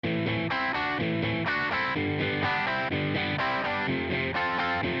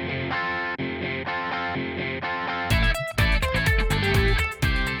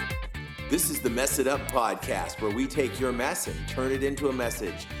is the Mess It Up podcast, where we take your mess and turn it into a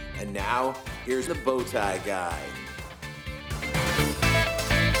message. And now, here's the Bowtie Guy.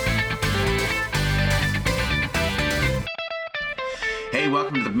 Hey,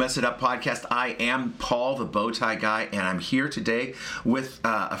 welcome to the Mess It Up podcast. I am Paul, the Bowtie Guy, and I'm here today with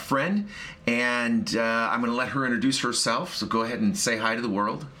a friend, and I'm going to let her introduce herself, so go ahead and say hi to the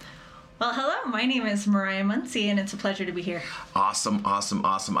world. Well, hello, my name is Mariah Muncie, and it's a pleasure to be here. Awesome.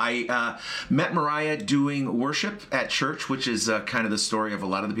 I met Mariah doing worship at church, which is kind of the story of a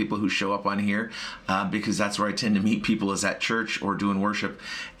lot of the people who show up on here, because that's where I tend to meet people, is at church or doing worship.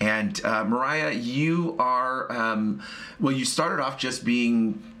 And Mariah, you are, you started off just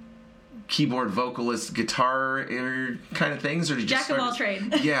being keyboard vocalist, guitar kind of things, or did you Jack of all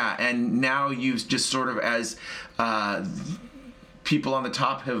trade. Yeah, and now you've just sort of, as people on the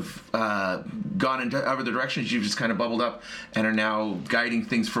top have gone into other directions, you've just kind of bubbled up and are now guiding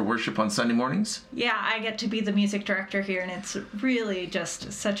things for worship on Sunday mornings? Yeah, I get to be the music director here, and it's really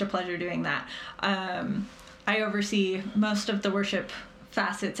just such a pleasure doing that. I oversee most of the worship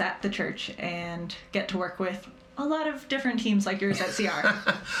facets at the church and get to work with a lot of different teams like yours at CR.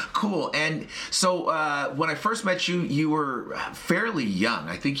 Cool. And so when I first met you, you were fairly young.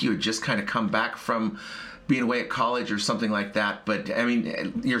 I think you had just kind of come back from being away at college or something like that. But, I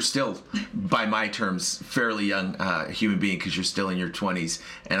mean, you're still, by my terms, fairly young human being, because you're still in your 20s.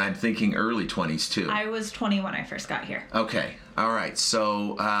 And I'm thinking early 20s, too. I was 20 when I first got here. Okay. All right.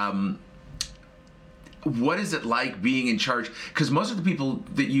 So what is it like being in charge? Because most of the people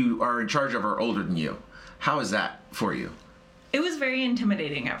that you are in charge of are older than you. How is that for you? It was very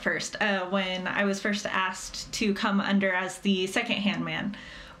intimidating at first. When I was first asked to come under as the second-hand man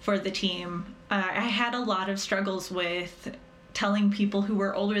for the team, I had a lot of struggles with telling people who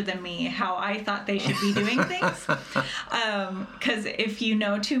were older than me how I thought they should be doing things. Because if you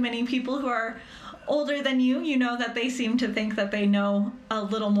know too many people who are older than you, you know that they seem to think that they know a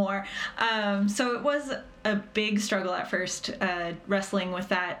little more. So it was a big struggle at first, wrestling with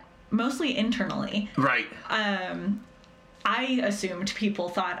that, mostly internally. Right. I assumed people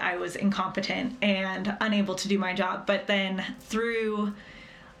thought I was incompetent and unable to do my job, but then through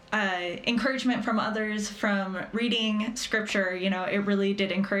encouragement from others, from reading scripture, it really did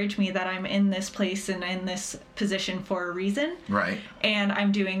encourage me that I'm in this place and in this position for a reason. Right. And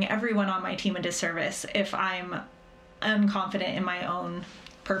I'm doing everyone on my team a disservice if I'm unconfident in my own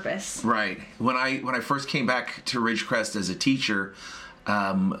purpose. Right. When I first came back to Ridgecrest as a teacher,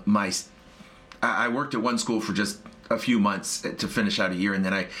 I worked at one school for just a few months to finish out a year, and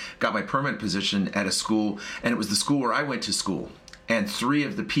then I got my permanent position at a school, and it was the school where I went to school. And 3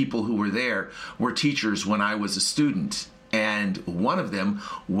 of the people who were there were teachers when I was a student. And one of them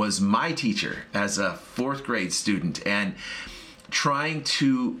was my teacher as a 4th grade student. And trying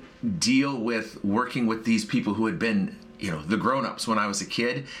to deal with working with these people who had been, the grown-ups when I was a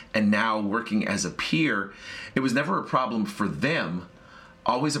kid, and now working as a peer, it was never a problem for them,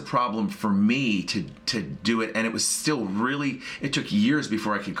 always a problem for me to do it. And it was still it took years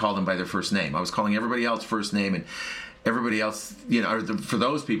before I could call them by their first name. I was calling everybody else first name, and everybody else, for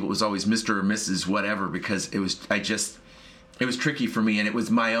those people, it was always Mr. or Mrs. whatever, because it was tricky for me, and it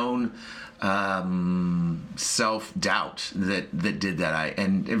was my own self-doubt that did that.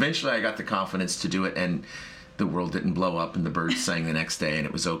 And eventually I got the confidence to do it, and the world didn't blow up and the birds sang the next day, and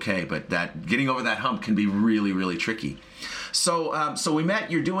it was okay. But that getting over that hump can be really, really tricky. So we met.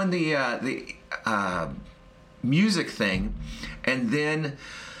 You're doing the music thing, and then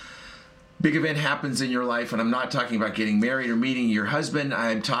big event happens in your life, and I'm not talking about getting married or meeting your husband.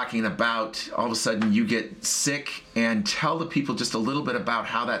 I'm talking about all of a sudden you get sick. And tell the people just a little bit about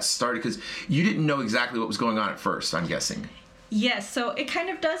how that started, because you didn't know exactly what was going on at first, I'm guessing. Yes, so it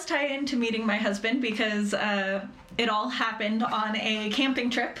kind of does tie into meeting my husband, because it all happened on a camping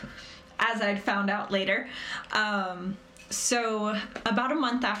trip, as I'd found out later. So about a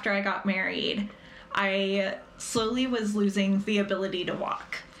month after I got married, I slowly was losing the ability to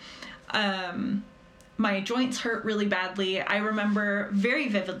walk. My joints hurt really badly. I remember very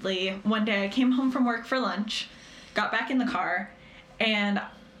vividly one day I came home from work for lunch, got back in the car, and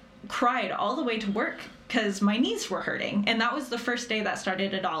cried all the way to work because my knees were hurting. And that was the first day that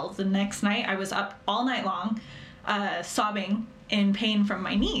started it all. The next night I was up all night long, sobbing in pain from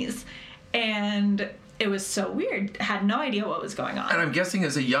my knees. And it was so weird. Had no idea what was going on. And I'm guessing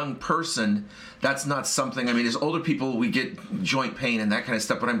as a young person, that's not something, as older people, we get joint pain and that kind of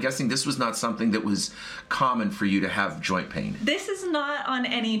stuff, but I'm guessing this was not something that was common for you to have joint pain. This is not on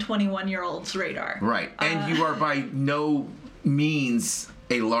any 21-year-old's radar. Right. And you are by no means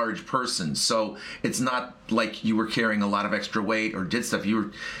a large person. So it's not like you were carrying a lot of extra weight or did stuff.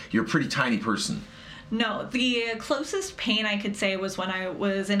 You're a pretty tiny person. No, the closest pain I could say was when I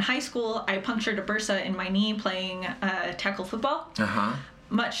was in high school. I punctured a bursa in my knee playing tackle football,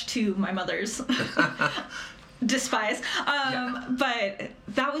 much to my mother's despise. But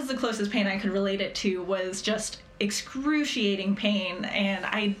that was the closest pain I could relate it to, was just excruciating pain, and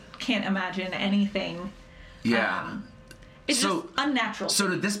I can't imagine anything. Yeah. It's just unnatural. So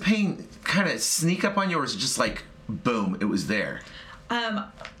did this pain kind of sneak up on you, or was it just like, boom, it was there?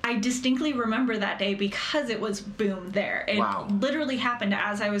 I distinctly remember that day because it was boom there. It literally happened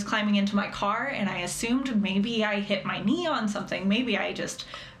as I was climbing into my car, and I assumed maybe I hit my knee on something. Maybe I just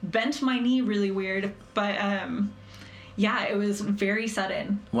bent my knee really weird. But yeah, it was very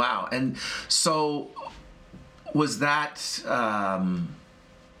sudden. Wow. And so was that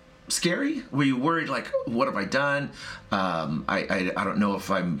scary? Were you worried, like, what have I done? I don't know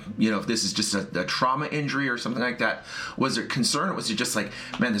if I'm, if this is just a trauma injury or something like that. Was it concern, or was it just like,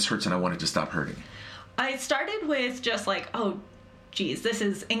 man, this hurts and I want it to stop hurting? I started with just like, oh, geez, this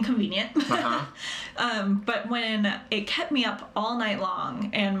is inconvenient. But when it kept me up all night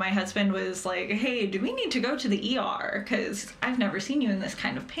long, and my husband was like, hey, do we need to go to the ER? Because I've never seen you in this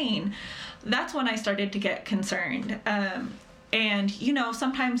kind of pain. That's when I started to get concerned. And,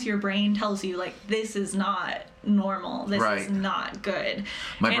 sometimes your brain tells you, like, this is not normal. This is not good.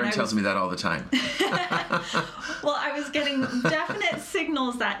 My brain tells me that all the time. Well, I was getting definite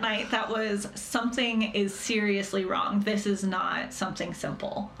signals that night that was something is seriously wrong. This is not something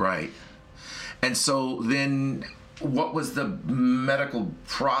simple. Right. And so then what was the medical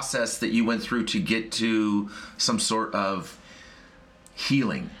process that you went through to get to some sort of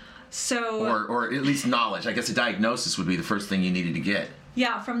healing? So, or at least knowledge. I guess a diagnosis would be the first thing you needed to get.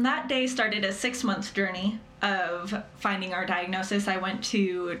 Yeah, from that day started a 6-month journey of finding our diagnosis. I went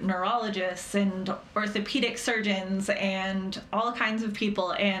to neurologists and orthopedic surgeons and all kinds of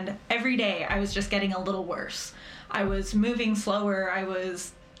people, and every day I was just getting a little worse. I was moving slower.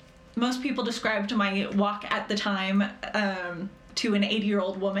 Most people described my walk at the time to an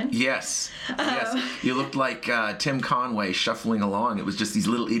 80-year-old woman. Yes. You looked like Tim Conway shuffling along. It was just these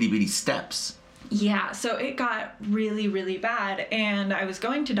little itty-bitty steps. Yeah, so it got really, really bad, and I was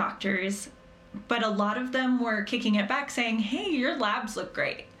going to doctors, but a lot of them were kicking it back saying, hey, your labs look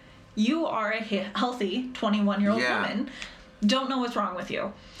great. You are a healthy 21-year-old woman. Don't know what's wrong with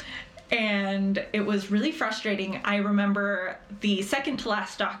you. And it was really frustrating. I remember the second to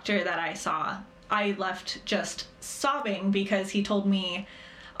last doctor that I saw, I left just sobbing because he told me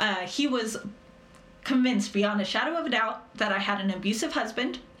he was convinced beyond a shadow of a doubt that I had an abusive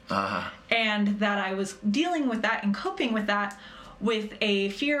husband, and that I was dealing with that and coping with that with a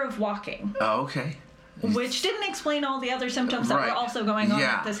fear of walking. Oh, okay. Which didn't explain all the other symptoms that were also going on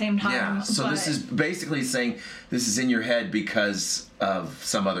at the same time. Yeah, so this is basically saying this is in your head because of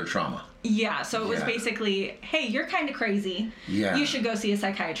some other trauma. Yeah, so it was basically, hey, you're kind of crazy. Yeah. You should go see a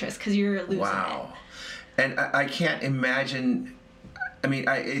psychiatrist because you're losing it. And I can't imagine, I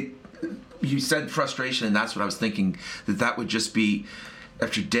mean, you said frustration, and that's what I was thinking, that would just be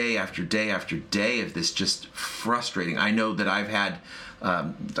after day after day after day of this just frustrating. I know that I've had,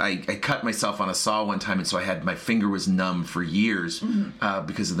 I cut myself on a saw one time, and so my finger was numb for years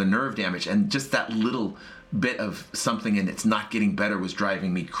because of the nerve damage, and just that little bit of something and it's not getting better was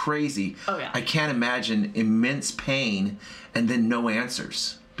driving me crazy. Oh, yeah. I can't imagine immense pain and then no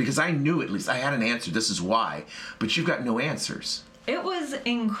answers. Because I knew at least I had an answer, this is why, but you've got no answers. It was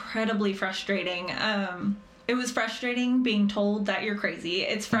incredibly frustrating. It was frustrating being told that you're crazy.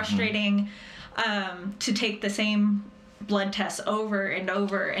 It's frustrating to take the same blood tests over and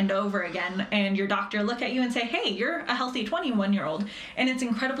over and over again, and your doctor look at you and say, hey, you're a healthy 21-year-old. And it's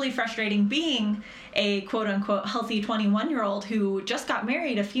incredibly frustrating being a quote-unquote healthy 21-year-old who just got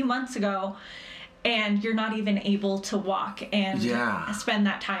married a few months ago, and you're not even able to walk and spend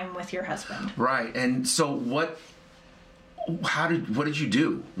that time with your husband. Right. And so what did you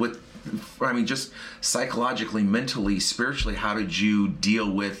do? Just psychologically, mentally, spiritually, how did you deal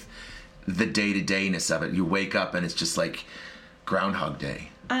with the day-to-dayness of it? You wake up and it's just like Groundhog Day.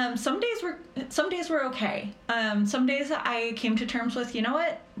 Some days were okay. Some days I came to terms with, you know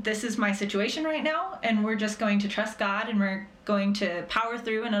what, this is my situation right now, and we're just going to trust God, and we're going to power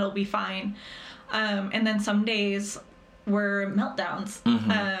through, and it'll be fine. And then some days were meltdowns,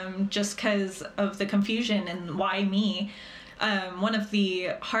 just because of the confusion and why me. One of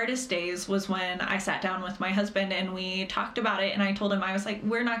the hardest days was when I sat down with my husband and we talked about it, and I told him, I was like,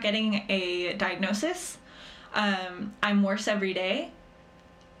 we're not getting a diagnosis. I'm worse every day.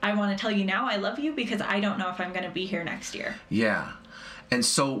 I want to tell you now I love you because I don't know if I'm going to be here next year. Yeah. And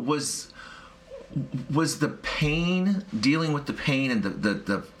so was the pain, dealing with the pain and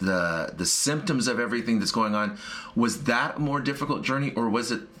the symptoms of everything that's going on, was that a more difficult journey, or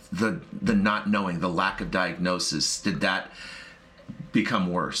was it the not knowing, the lack of diagnosis? Did that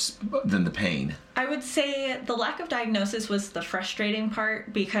become worse than the pain? I would say the lack of diagnosis was the frustrating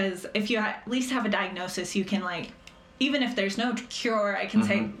part, because if you at least have a diagnosis, you can, like, even if there's no cure, I can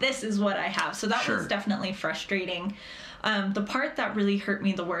say, this is what I have. So that was definitely frustrating. The part that really hurt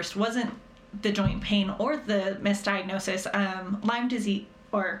me the worst wasn't the joint pain or the misdiagnosis. Lyme disease,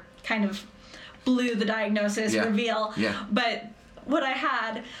 or kind of blew the diagnosis reveal. Yeah. But what I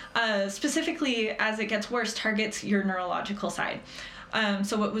had, specifically as it gets worse, targets your neurological side.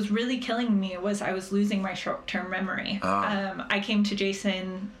 So what was really killing me was I was losing my short-term memory. I came to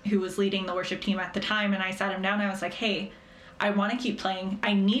Jason, who was leading the worship team at the time, and I sat him down and I was like, hey, I want to keep playing.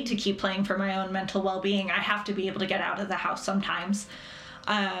 I need to keep playing for my own mental well-being. I have to be able to get out of the house sometimes.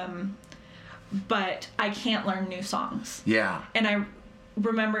 But I can't learn new songs. Yeah. And I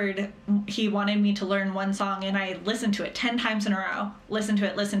remembered he wanted me to learn one song, and I listened to it 10 times in a row. Listened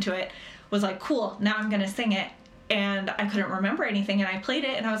to it. Was like, cool, now I'm going to sing it. And I couldn't remember anything, and I played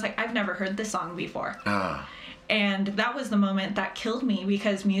it, and I was like, I've never heard this song before. And that was the moment that killed me,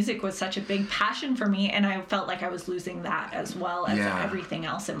 because music was such a big passion for me, and I felt like I was losing that as well as everything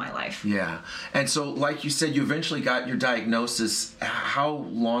else in my life. Yeah. And so, like you said, you eventually got your diagnosis. How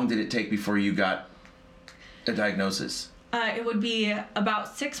long did it take before you got a diagnosis? It would be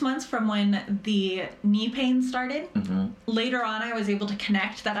about 6 months from when the knee pain started. Later on, I was able to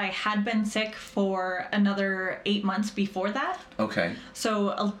connect that I had been sick for another 8 months before that. Okay.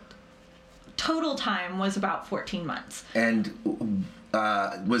 So total time was about 14 months. And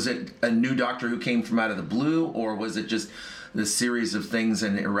was it a new doctor who came from out of the blue, or was it just the series of things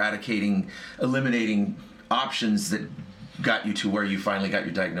and eliminating options that got you to where you finally got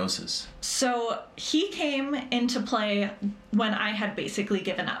your diagnosis? So he came into play when I had basically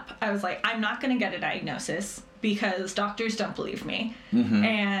given up. I was like, I'm not going to get a diagnosis because doctors don't believe me.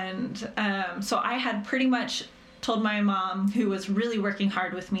 And so I had pretty much told my mom, who was really working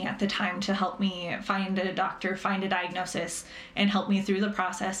hard with me at the time to help me find a doctor, find a diagnosis, and help me through the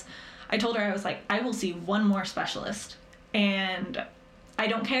process. I told her, I was like, I will see one more specialist, and I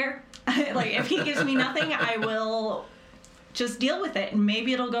don't care. Like, if he gives me nothing, I will just deal with it, and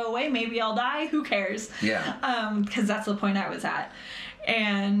maybe it'll go away, maybe I'll die, who cares? Yeah. Because that's the point I was at.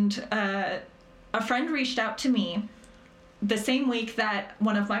 And a friend reached out to me the same week that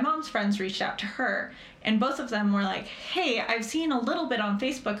one of my mom's friends reached out to her, and both of them were like, hey, I've seen a little bit on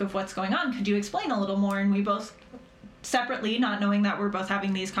Facebook of what's going on, could you explain a little more? And we both separately, not knowing that we're both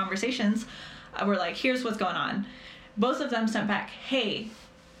having these conversations, were like, here's what's going on. Both of them sent back, hey,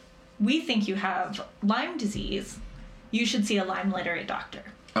 we think you have Lyme disease. You should see a Lyme literate doctor.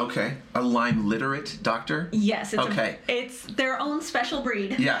 Okay. A Lyme literate doctor? Yes. Okay. It's their own special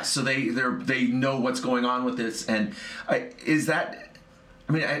breed. Yeah, so they know what's going on with this. And is that,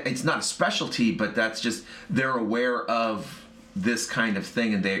 I mean, it's not a specialty, but that's just, they're aware of this kind of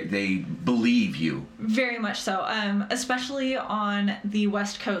thing, and they believe you. Very much so. Especially on the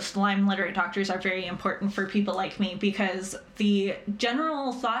West Coast, Lyme literate doctors are very important for people like me, because the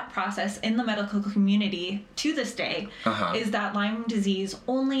general thought process in the medical community to this day is that Lyme disease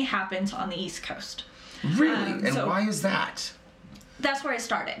only happens on the East Coast. Really? And why is that? That's where it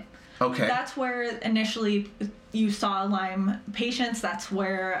started. Okay. That's where initially you saw Lyme patients. That's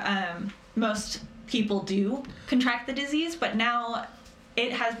where most people do contract the disease, but now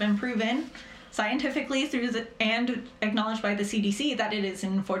it has been proven scientifically and acknowledged by the CDC that it is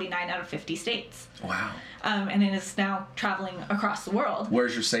in 49 out of 50 states. Wow. And it is now traveling across the world.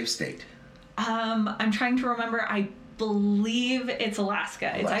 Where's your safe state? I'm trying to remember. I believe it's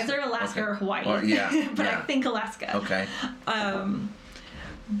Alaska. It's either Alaska or Hawaii. But I think Alaska. Okay.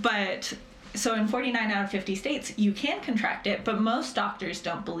 But so in 49 out of 50 states, you can contract it, but most doctors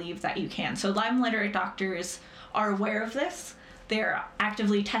don't believe that you can. So Lyme literate doctors are aware of this. They're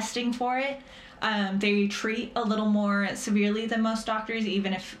actively testing for it. They treat a little more severely than most doctors,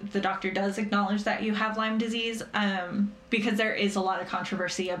 even if the doctor does acknowledge that you have Lyme disease, because there is a lot of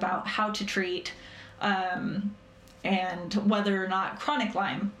controversy about how to treat and whether or not chronic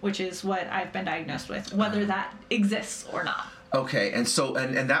Lyme, which is what I've been diagnosed with, whether that exists or not. Okay, and so,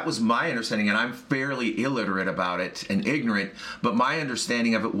 and that was my understanding, and I'm fairly illiterate about it and ignorant, but my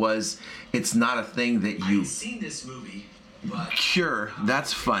understanding of it was it's not a thing that you... I've seen this movie, but... Sure,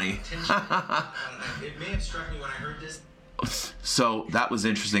 that's funny. It may have struck me when I heard this. So that was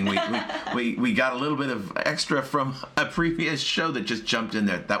interesting. We got a little bit of extra from a previous show that just jumped in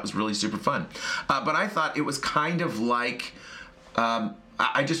there. That was really super fun. But I thought it was kind of like,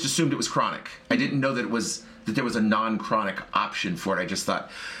 I just assumed it was chronic. I didn't know that there was a non-chronic option for it. I just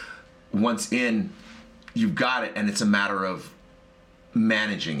thought once in, you've got it, and it's a matter of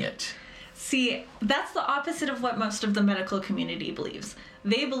managing it. See, that's the opposite of what most of the medical community believes.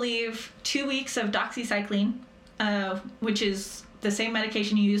 They believe 2 weeks of doxycycline, which is the same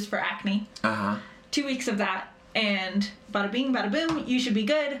medication you use for acne. 2 weeks of that, and bada bing, bada boom, you should be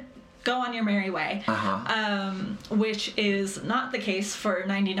good. Go on your merry way. Which is not the case for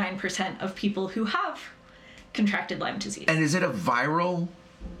 99% of people who have contracted Lyme disease. And is it a viral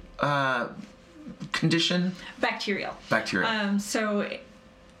condition? Bacterial. So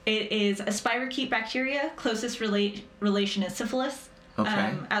it is a spirochete bacteria. Closest relation is syphilis.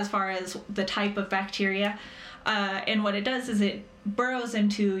 Okay. As far as the type of bacteria. And what it does is it burrows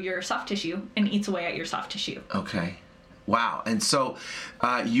into your soft tissue and eats away at your soft tissue. Okay. Wow. And so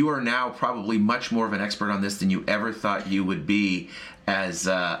you are now probably much more of an expert on this than you ever thought you would be as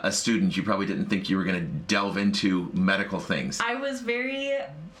a student. You probably didn't think you were going to delve into medical things. I was very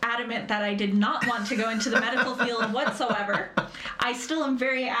adamant that I did not want to go into the medical field whatsoever. I still am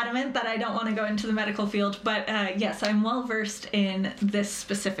very adamant that I don't want to go into the medical field, but yes, I'm well versed in this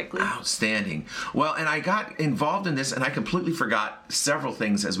specifically. Outstanding. Well, and I got involved in this, and I completely forgot several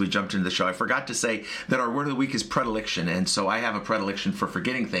things as we jumped into the show. I forgot to say that our word of the week is predilection, and so I have a predilection for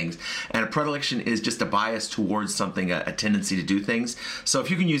forgetting things, and a predilection is just a bias towards something, a tendency to do things. So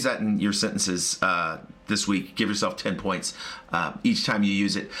if you can use that in your sentences this week, give yourself 10 points each time you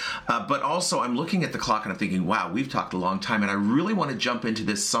use it. But also, I'm looking at the clock and I'm thinking, wow, we've talked a long time, and I really want to jump into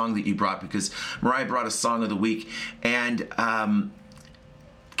this song that you brought, because Mariah brought a song of the week. And can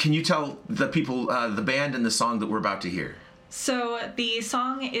you tell the people, the band and the song that we're about to hear? So the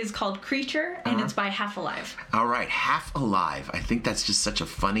song is called Creature, and it's by Half Alive. All right, Half Alive. I think that's just such a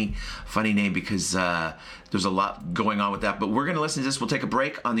funny name, because there's a lot going on with that. But we're going to listen to this. We'll take a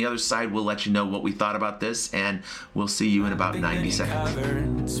break. On the other side, we'll let you know what we thought about this, and we'll see you in about 90 seconds.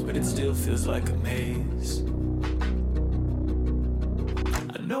 Caverns, but it still feels like a maze.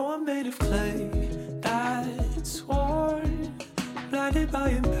 I know I'm made of clay that's worn, blinded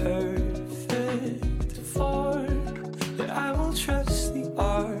by imperfect form. I will trust the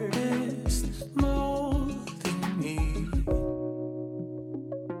artist molding me.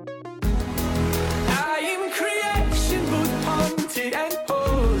 I am creation, both haunted and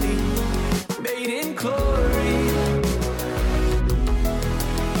holy, made in glory.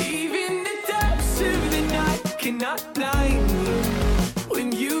 Even the depths of the night cannot blind me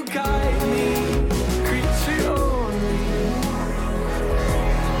when you guide me. Creature only.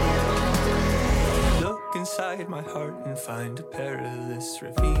 Look inside my heart and find a perilous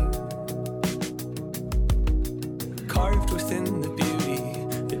ravine, carved within the beauty,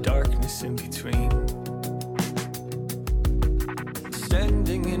 the darkness in between,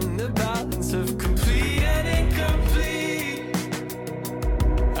 standing in the balance of complete and incomplete.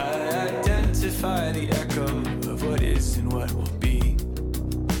 I identify the echo of what is and what will be.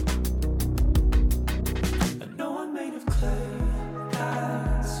 I know I'm made of clay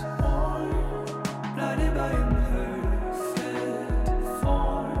that's worn, blinded by imperfect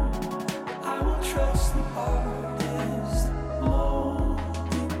form. I will trust the artist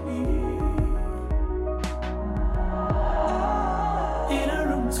molding me. Inner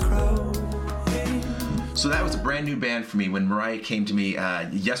rooms growing. So that was a brand new band for me. When Mariah came to me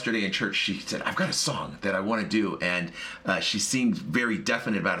yesterday in church, she said, I've got a song that I want to do. And she seemed very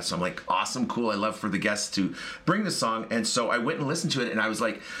definite about it. So I'm like, awesome, cool. I love for the guests to bring the song. And so I went and listened to it. And I was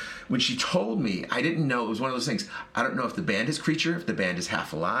like, when she told me, I didn't know. It was one of those things. I don't know if the band is Creature, if the band is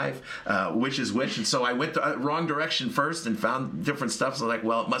Half Alive, which is which. And so I went the wrong direction first and found different stuff. So I was like,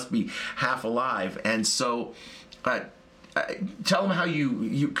 well, it must be Half Alive. And so tell them how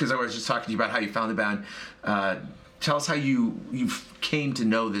you because I was just talking to you about how you found the band. Tell us how you came to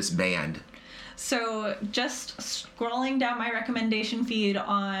know this band. So just scrolling down my recommendation feed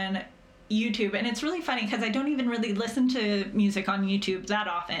on YouTube, and it's really funny because I don't even really listen to music on YouTube that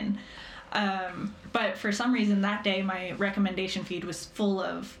often. But for some reason that day my recommendation feed was full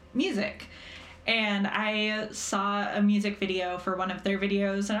of music. And I saw a music video for one of their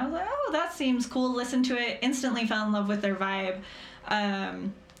videos, and I was like, oh, that seems cool. Listened to it, instantly fell in love with their vibe.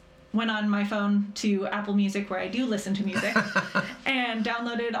 Went on my phone to Apple Music, where I do listen to music, and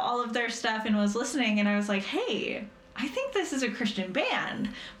downloaded all of their stuff and was listening. And I was like, hey, I think this is a Christian band.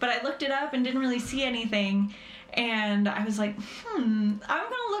 But I looked it up and didn't really see anything. And I was like, I'm going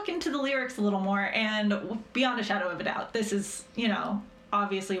to look into the lyrics a little more. And beyond a shadow of a doubt, this is,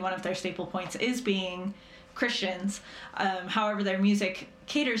 obviously one of their staple points is being Christians. However, their music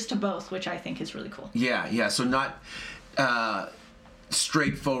caters to both, which I think is really cool. Yeah. So not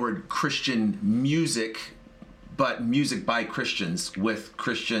straightforward Christian music, but music by Christians with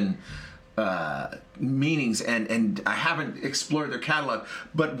Christian meanings. And I haven't explored their catalog,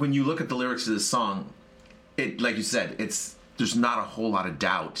 but when you look at the lyrics of this song, it, like you said, there's not a whole lot of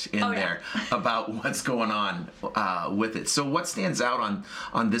doubt in there about what's going on with it. So what stands out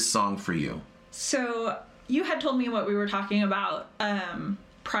on this song for you? So you had told me what we were talking about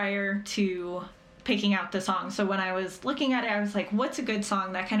prior to picking out the song. So when I was looking at it, I was like, what's a good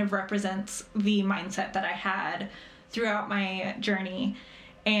song that kind of represents the mindset that I had throughout my journey?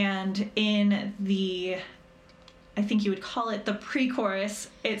 And in I think you would call it the pre-chorus,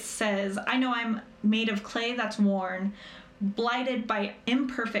 it says, I know I'm made of clay that's worn, blighted by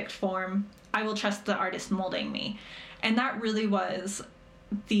imperfect form, I will trust the artist molding me. And that really was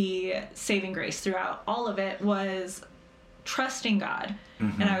the saving grace throughout all of it, was trusting God.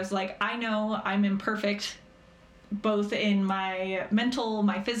 And I was like, I know I'm imperfect, both in my mental,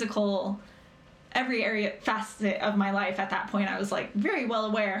 my physical, every area facet of my life. At that point, I was like very well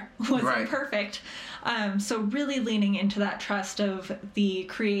aware was imperfect. So really leaning into that trust of the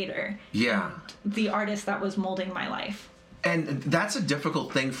creator, the artist that was molding my life. And that's a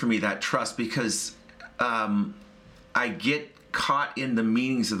difficult thing for me, that trust, because I get caught in the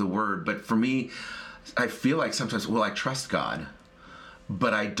meanings of the word. But for me, I feel like sometimes, I trust God,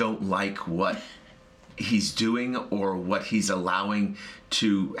 but I don't like what he's doing or what he's allowing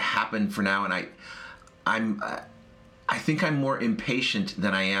to happen for now. And I think I'm more impatient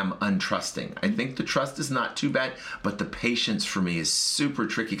than I am untrusting. I think the trust is not too bad, but the patience for me is super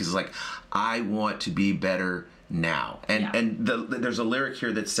tricky, because it's like, I want to be better now. And there's a lyric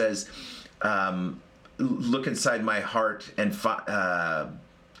here that says, look inside my heart and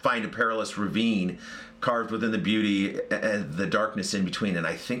find a perilous ravine carved within the beauty and the darkness in between. And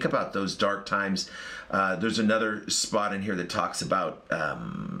I think about those dark times. There's another spot in here that talks about,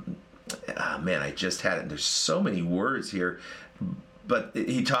 I just had it. There's so many words here, but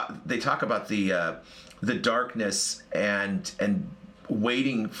they talk about the darkness and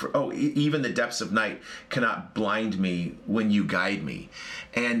waiting for, even the depths of night cannot blind me when you guide me.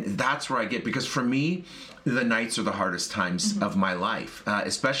 And that's where I get, because for me, the nights are the hardest times of my life,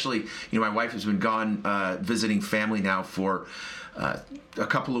 especially, my wife has been gone visiting family now for a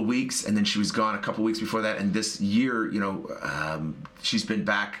couple of weeks, and then she was gone a couple of weeks before that. And this year, she's been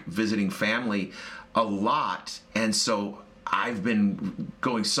back visiting family a lot. And so I've been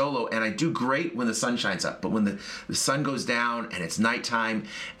going solo, and I do great when the sun shines up. But when the sun goes down and it's nighttime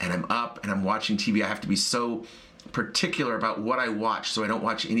and I'm up and I'm watching TV, I have to be so particular about what I watch, so I don't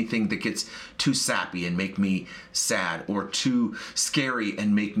watch anything that gets too sappy and make me sad, or too scary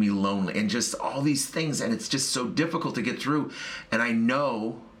and make me lonely, and just all these things. And it's just so difficult to get through. And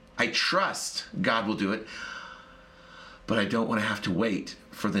I trust God will do it, but I don't want to have to wait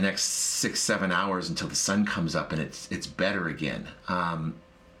for the next 6-7 hours until the sun comes up and it's better again. And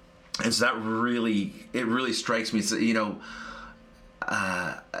so that really strikes me. It's,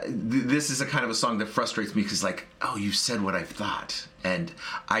 this is a kind of a song that frustrates me, because you said what I've thought, and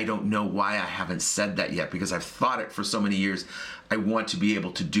I don't know why I haven't said that yet, because I've thought it for so many years. I want to be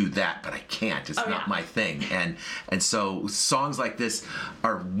able to do that, but I can't. It's not my thing. And so songs like this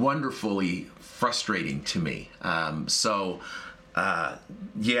are wonderfully frustrating to me. And it's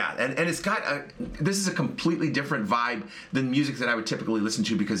got this is a completely different vibe than music that I would typically listen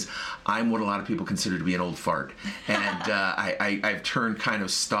to, because I'm what a lot of people consider to be an old fart, and I've turned kind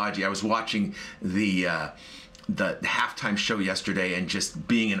of stodgy. I was watching the halftime show yesterday, and just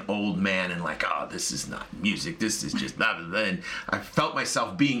being an old man, and this is not music, this is just blah, blah, blah. And I felt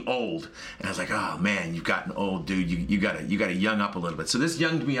myself being old, and I was like, oh man, you've gotten old, dude. You gotta young up a little bit. So this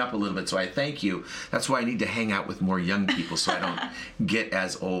younged me up a little bit, so I thank you. That's why I need to hang out with more young people, so I don't get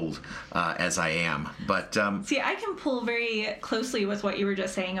as old as I am. But see, I can pull very closely with what you were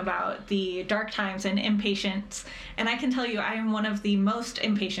just saying about the dark times and impatience, and I can tell you I am one of the most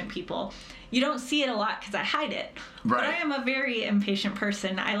impatient people. You don't see it a lot because I hide it. Right. But I am a very impatient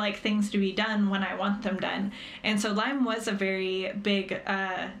person. I like things to be done when I want them done. And so Lyme was a very big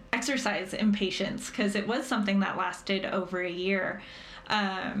exercise in patience, because it was something that lasted over a year.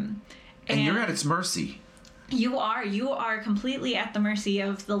 And you're at its mercy. You are completely at the mercy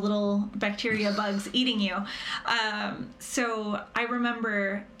of the little bacteria bugs eating you. So I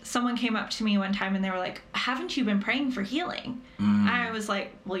remember someone came up to me one time and they were like, haven't you been praying for healing? I was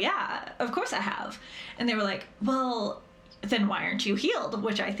like, well, yeah, of course I have. And they were like, well, then why aren't you healed?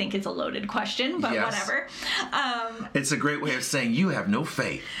 Which I think is a loaded question, but Yes. whatever. It's a great way of saying you have no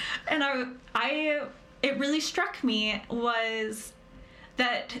faith. And it really struck me was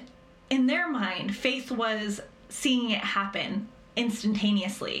that in their mind, faith was seeing it happen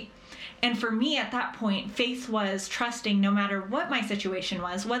instantaneously. And for me at that point, faith was trusting no matter what my situation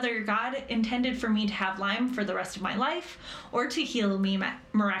was, whether God intended for me to have Lyme for the rest of my life or to heal me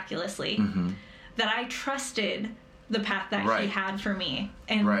miraculously, that I trusted the path that Right. he had for me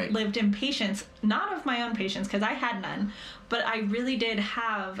and Right. lived in patience, not of my own patience, because I had none, but I really did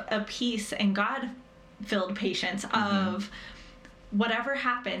have a peace and God-filled patience of whatever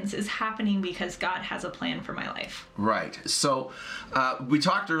happens is happening because God has a plan for my life. Right. So we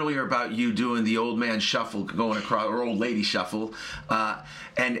talked earlier about you doing the old man shuffle going across, or old lady shuffle.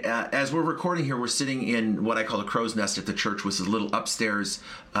 And as we're recording here, we're sitting in what I call a crow's nest at the church, which is a little upstairs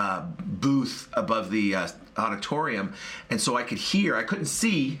booth above the auditorium. And so I couldn't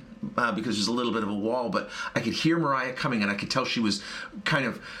see because there's a little bit of a wall, but I could hear Mariah coming and I could tell she was kind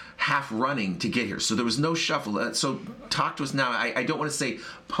of half running to get here. So there was no shuffle. So talk to us now. I don't want to say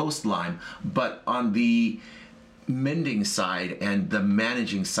post-Lyme, but on the mending side and the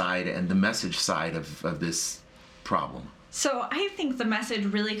managing side and the message side of this problem. So I think the message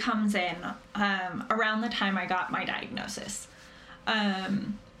really comes in around the time I got my diagnosis.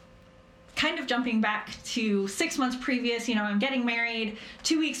 Kind of jumping back to 6 months previous, I'm getting married.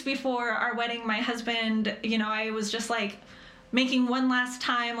 2 weeks before our wedding, my husband, I was just like, making one last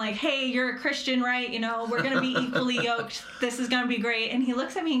time, like, hey, you're a Christian, right? We're going to be equally yoked. This is going to be great. And he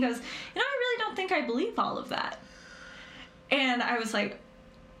looks at me and goes, I really don't think I believe all of that. And I was like,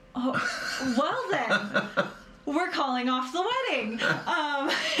 oh, well then, we're calling off the wedding.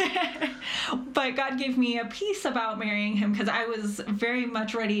 But God gave me a peace about marrying him because I was very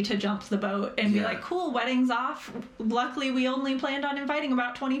much ready to jump the boat and be like, cool, wedding's off. Luckily, we only planned on inviting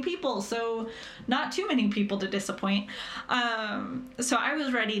about 20 people, so not too many people to disappoint. So I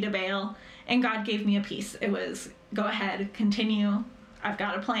was ready to bail, and God gave me a peace. It was, go ahead, continue. I've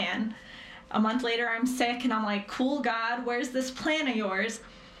got a plan. A month later, I'm sick, and I'm like, cool, God, where's this plan of yours?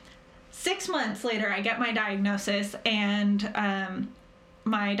 6 months later, I get my diagnosis, and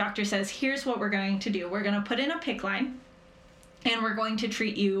my doctor says, here's what we're going to do. We're going to put in a PICC line, and we're going to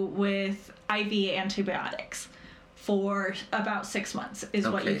treat you with IV antibiotics for about 6 months is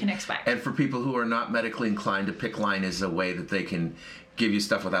what you can expect. And for people who are not medically inclined, a PICC line is a way that they can give you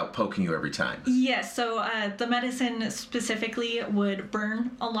stuff without poking you every time. Yes, so the medicine specifically would burn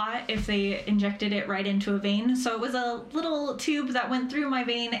a lot if they injected it right into a vein. So it was a little tube that went through my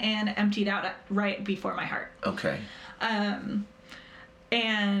vein and emptied out right before my heart. Okay.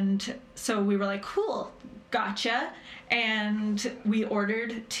 And so we were like, cool, gotcha. And we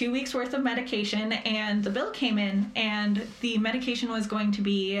ordered 2 weeks worth of medication, and the bill came in, and the medication was going to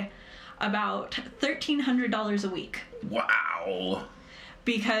be about $1,300 a week. Wow.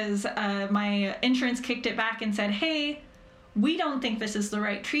 Because my insurance kicked it back and said, hey, we don't think this is the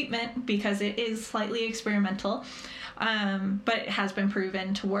right treatment because it is slightly experimental, but it has been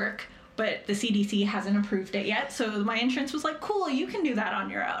proven to work. But the CDC hasn't approved it yet. So my insurance was like, cool, you can do that on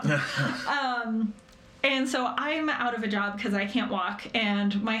your own. And so I'm out of a job because I can't walk.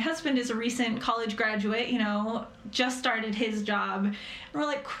 And my husband is a recent college graduate, just started his job. And we're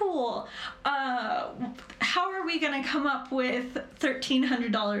like, cool. How are we going to come up with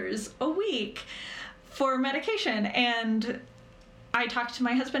 $1,300 a week for medication? And I talked to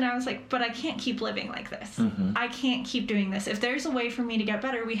my husband and I was like, but I can't keep living like this. I can't keep doing this. If there's a way for me to get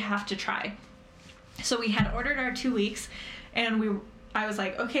better, we have to try. So we had ordered our 2 weeks, and I was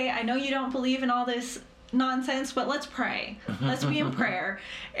like, okay, I know you don't believe in all this nonsense, but let's pray. Let's be in prayer.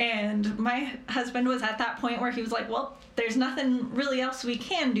 And my husband was at that point where he was like, well, there's nothing really else we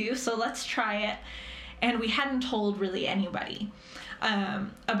can do, so let's try it. And we hadn't told really anybody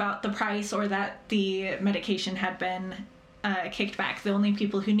about the price or that the medication had been kicked back. The only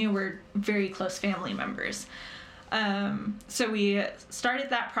people who knew were very close family members. So we started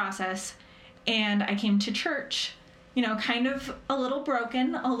that process, and I came to church, kind of a little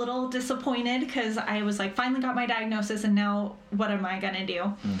broken, a little disappointed, because I was like, finally got my diagnosis, and now what am I going to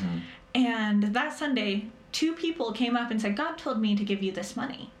do? And that Sunday, 2 people came up and said, God told me to give you this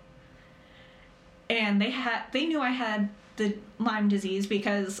money. And they knew I had the Lyme disease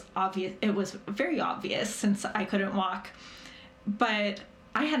because it was very obvious since I couldn't walk. But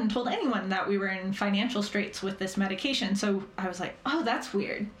I hadn't told anyone that we were in financial straits with this medication. So I was like, oh, that's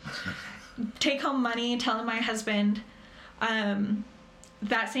weird. Take home money, telling my husband.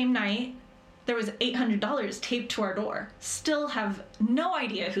 That same night, there was $800 taped to our door. Still have no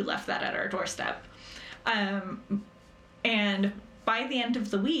idea who left that at our doorstep. And by the end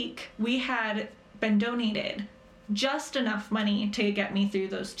of the week, we had been donated just enough money to get me through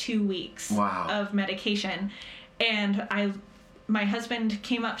those 2 weeks of medication. And my husband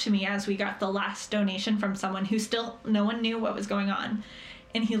came up to me as we got the last donation from someone who still, no one knew what was going on.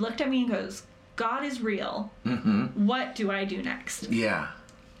 And he looked at me and goes, God is real. Mm-hmm. What do I do next? Yeah.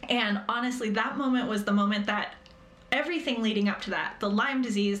 And honestly, that moment was the moment that everything leading up to that, the Lyme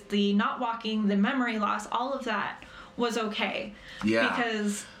disease, the not walking, the memory loss, all of that was okay. Yeah.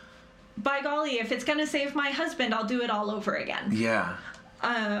 Because by golly, if it's going to save my husband, I'll do it all over again. Yeah.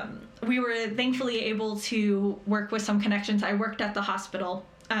 We were thankfully able to work with some connections. I worked at the hospital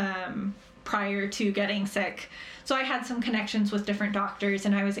prior to getting sick. So I had some connections with different doctors,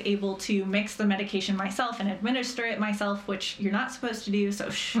 and I was able to mix the medication myself and administer it myself, which you're not supposed to do,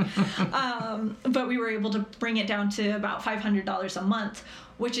 so but we were able to bring it down to about $500 a month,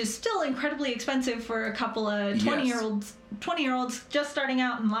 which is still incredibly expensive for a couple of 20-year-olds just starting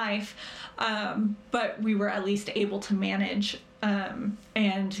out in life. But we were at least able to manage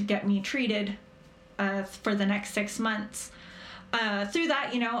and get me treated for the next 6 months. Through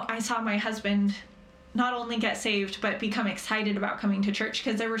that, I saw my husband not only get saved, but become excited about coming to church,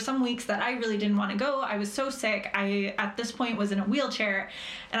 because there were some weeks that I really didn't want to go. I was so sick. I, at this point, was in a wheelchair,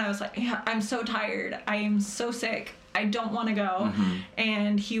 and I was like, yeah, I'm so tired. I am so sick. I don't want to go. Mm-hmm.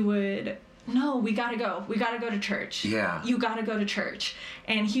 And he would, no, we got to go. We got to go to church. Yeah. You got to go to church.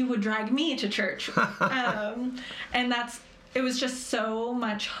 And he would drag me to church. And it was just so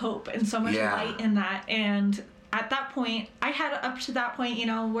much hope and so much light in that. And at that point, I had up to that point,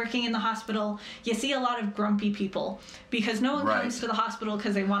 working in the hospital, you see a lot of grumpy people because no one comes to the hospital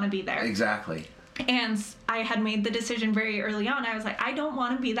because they want to be there. Exactly. And I had made the decision very early on. I was like, I don't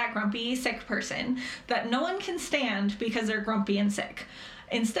want to be that grumpy, sick person that no one can stand because they're grumpy and sick.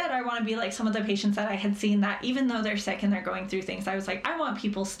 Instead, I want to be like some of the patients that I had seen that even though they're sick and they're going through things, I was like, I want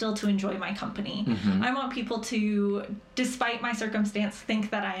people still to enjoy my company. Mm-hmm. I want people to, despite my circumstance, think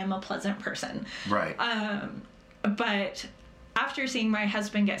that I am a pleasant person. Right. But after seeing my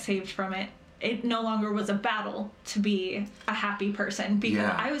husband get saved from it, it no longer was a battle to be a happy person,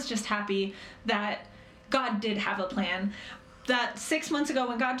 because I was just happy that God did have a plan. That 6 months ago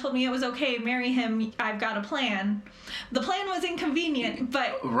when God told me it was okay, marry him, I've got a plan. The plan was inconvenient,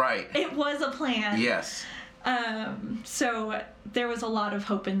 but it was a plan. Yes. So there was a lot of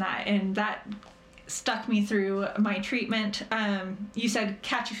hope in that, and that stuck me through my treatment. You said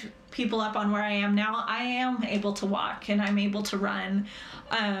catch people up on where I am now. I am able to walk and I'm able to run.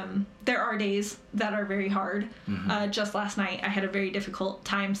 There are days that are very hard. Mm-hmm. Just last night I had a very difficult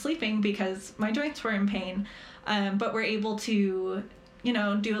time sleeping because my joints were in pain. But we're able to,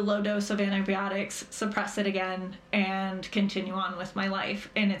 do a low dose of antibiotics, suppress it again, and continue on with my life.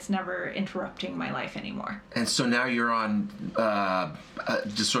 And it's never interrupting my life anymore. And so now you're on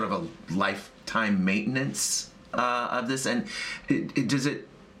just sort of a lifetime maintenance of this. And is it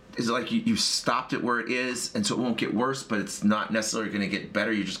like you stopped it where it is, and so it won't get worse, but it's not necessarily going to get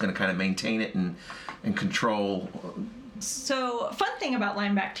better? You're just going to kind of maintain it and control. So, fun thing about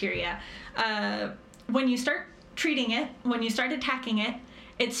Lyme bacteria, when you start treating it, when you start attacking it,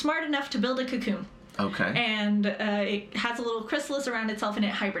 it's smart enough to build a cocoon. Okay. And it has a little chrysalis around itself, and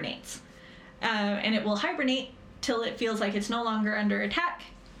it hibernates. And it will hibernate till it feels like it's no longer under attack,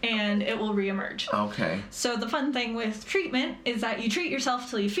 and it will reemerge. Okay. So the fun thing with treatment is that you treat yourself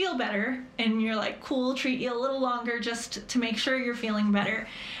till you feel better, and you're like, cool, treat you a little longer just to make sure you're feeling better.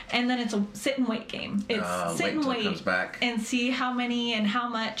 And then it's a sit and wait game. It's sit and wait comes back and see how many and how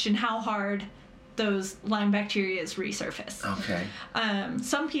much and how hard those Lyme bacteria resurface. Okay.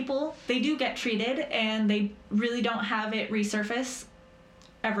 Some people, they do get treated and they really don't have it resurface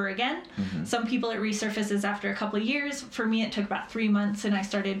ever again. Mm-hmm. Some people it resurfaces after a couple of years. For me, it took about 3 months, and I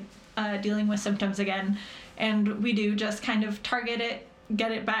started dealing with symptoms again. And we do just kind of target it,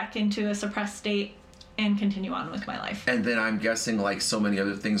 get it back into a suppressed state, and continue on with my life. And then I'm guessing, like so many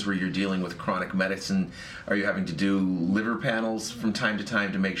other things where you're dealing with chronic medicine, are you having to do liver panels from time to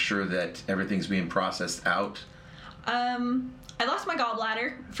time to make sure that everything's being processed out? I lost my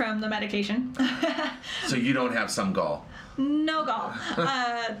gallbladder from the medication. So you don't have some gall? No gall.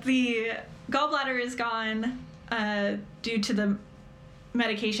 The gallbladder is gone due to the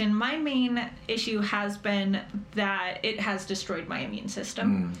medication. My main issue has been that it has destroyed my immune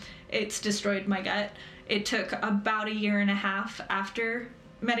system. It's destroyed my gut. It took about 1.5 years after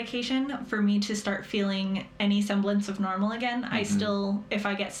medication for me to start feeling any semblance of normal again. I still, if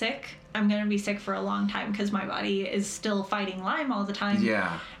I get sick, I'm going to be sick for a long time because my body is still fighting Lyme all the time.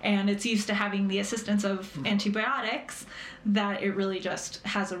 Yeah. And it's used to having the assistance of antibiotics that it really just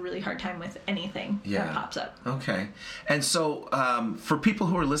has a really hard time with anything that pops up. Okay. And so for people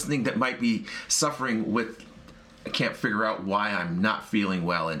who are listening that might be suffering with, I can't figure out why I'm not feeling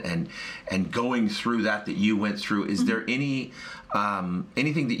well, and going through that you went through, is there any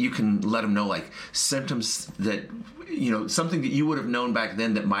anything that you can let them know, like symptoms that, something that you would have known back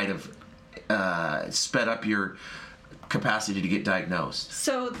then that might have sped up your capacity to get diagnosed?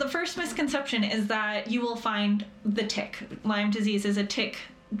 So the first misconception is that you will find the tick. Lyme disease is a tick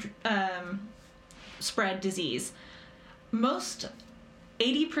spread disease. Most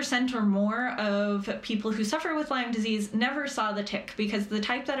 80% or more of people who suffer with Lyme disease never saw the tick, because the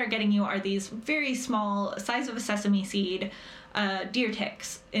type that are getting you are these very small, size of a sesame seed, deer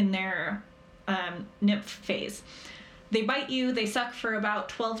ticks in their nymph phase. They bite you, they suck for about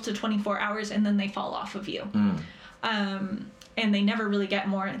 12 to 24 hours, and then they fall off of you. And they never really get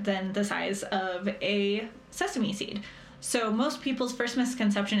more than the size of a sesame seed. So most people's first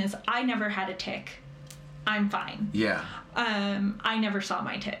misconception is, I never had a tick, I'm fine. Yeah. I never saw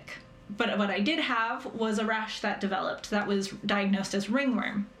my tick. But what I did have was a rash that developed that was diagnosed as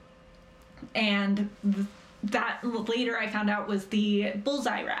ringworm. And that later I found out was the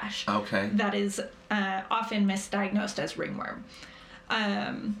bullseye rash. Okay. That is often misdiagnosed as ringworm.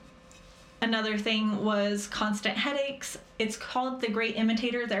 Another thing was constant headaches. It's called the Great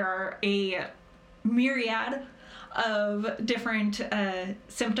Imitator. There are a myriad of different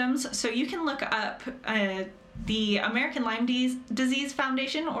symptoms. So you can look up the American Lyme Disease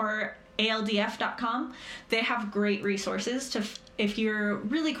Foundation, or ALDF.com. They have great resources to, if you're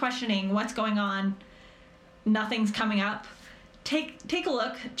really questioning what's going on, nothing's coming up, take a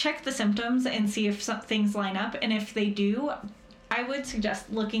look, check the symptoms, and see if some things line up. And if they do, I would suggest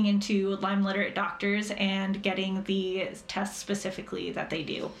looking into Lyme literate doctors and getting the tests specifically that they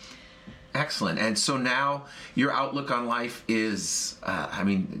do. Excellent. And so now your outlook on life is,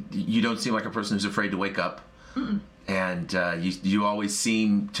 you don't seem like a person who's afraid to wake up. Mm-mm. And you always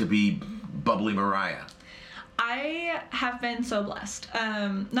seem to be bubbly Mariah. I have been so blessed.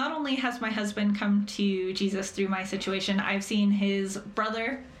 Not only has my husband come to Jesus through my situation, I've seen his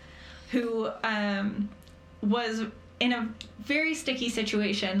brother, who was in a very sticky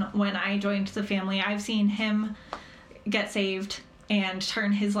situation when I joined the family. I've seen him get saved and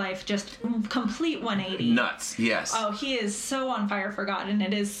turn his life just complete 180. Nuts, yes. Oh, he is so on fire for God, and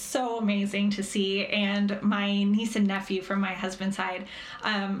it is so amazing to see. And my niece and nephew from my husband's side.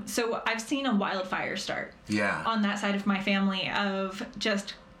 So I've seen a wildfire start on that side of my family of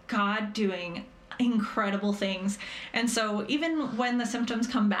just God doing incredible things. And so even when the symptoms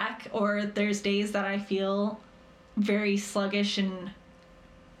come back, or there's days that I feel very sluggish and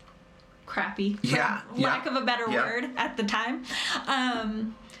crappy, for lack of a better word at the time,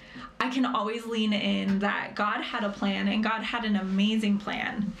 I can always lean in that God had a plan, and God had an amazing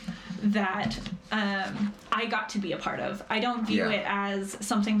plan that I got to be a part of. I don't view it as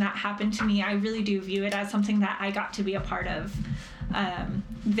something that happened to me. I really do view it as something that I got to be a part of,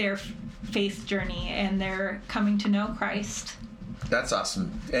 their faith journey and their coming to know Christ. That's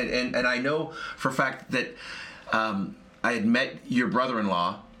awesome. And I know for a fact that I had met your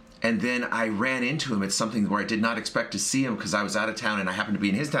brother-in-law, and then I ran into him at something where I did not expect to see him because I was out of town and I happened to be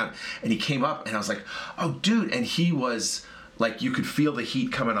in his town. And he came up and I was like, oh, dude. And he was like, you could feel the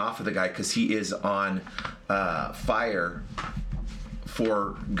heat coming off of the guy because he is on fire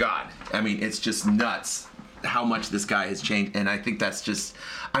for God. I mean, it's just nuts how much this guy has changed. And I think that's just,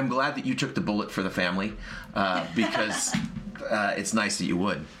 I'm glad that you took the bullet for the family because it's nice that you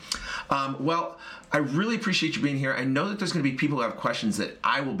would. Well, I really appreciate you being here. I know that there's going to be people who have questions that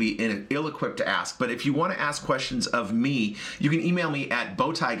I will be ill-equipped to ask. But if you want to ask questions of me, you can email me at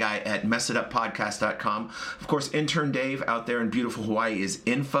bowtieguy@messituppodcast.com. Of course, intern Dave out there in beautiful Hawaii is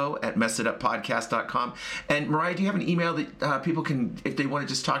info@messituppodcast.com. And Mariah, do you have an email that people can, if they want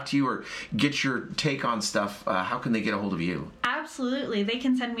to just talk to you or get your take on stuff, how can they get a hold of you? Absolutely. They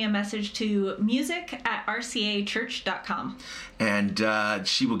can send me a message to music@rcachurch.com. And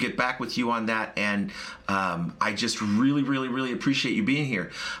she will get back with you on that. And I just really, really, really appreciate you being here.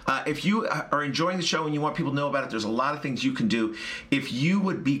 If you are enjoying the show and you want people to know about it, there's a lot of things you can do. If you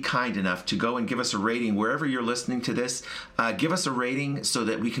would be kind enough to go and give us a rating wherever you're listening to this, give us a rating so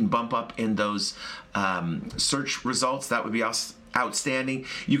that we can bump up in those search results. That would be outstanding.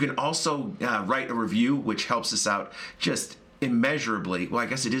 You can also write a review, which helps us out just immeasurably. Well, I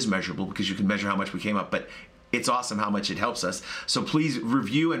guess it is measurable because you can measure how much we came up, but it's awesome how much it helps us. So please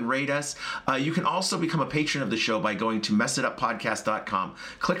review and rate us. You can also become a patron of the show by going to messituppodcast.com.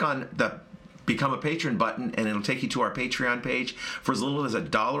 Click on the Become a Patron button, and it'll take you to our Patreon page. For as little as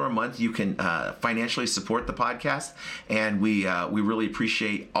 $1 a month, you can financially support the podcast, and we really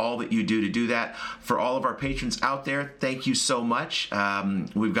appreciate all that you do that. For all of our patrons out there, thank you so much.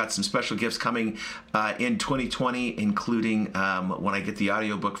 We've got some special gifts coming in 2020, including when I get the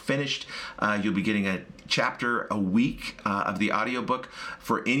audiobook finished, you'll be getting a chapter a week of the audiobook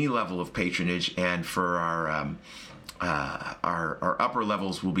for any level of patronage, and for our upper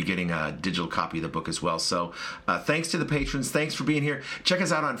levels will be getting a digital copy of the book as well. So thanks to the patrons. Thanks for being here. Check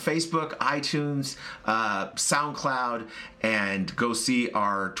us out on Facebook, iTunes, SoundCloud, and go see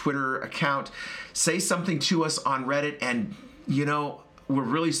our Twitter account. Say something to us on Reddit, and we're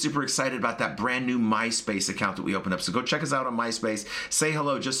really super excited about that brand new MySpace account that we opened up. So go check us out on MySpace. Say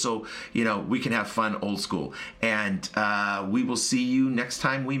hello, just so we can have fun old school. And we will see you next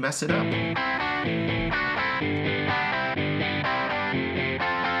time we mess it up.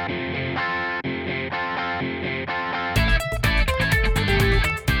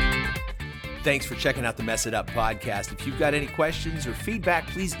 Thanks for checking out the Mess It Up podcast. If you've got any questions or feedback,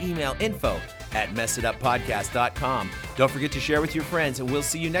 please email info@messituppodcast.com. Don't forget to share with your friends, and we'll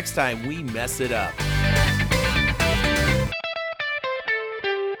see you next time we mess it up.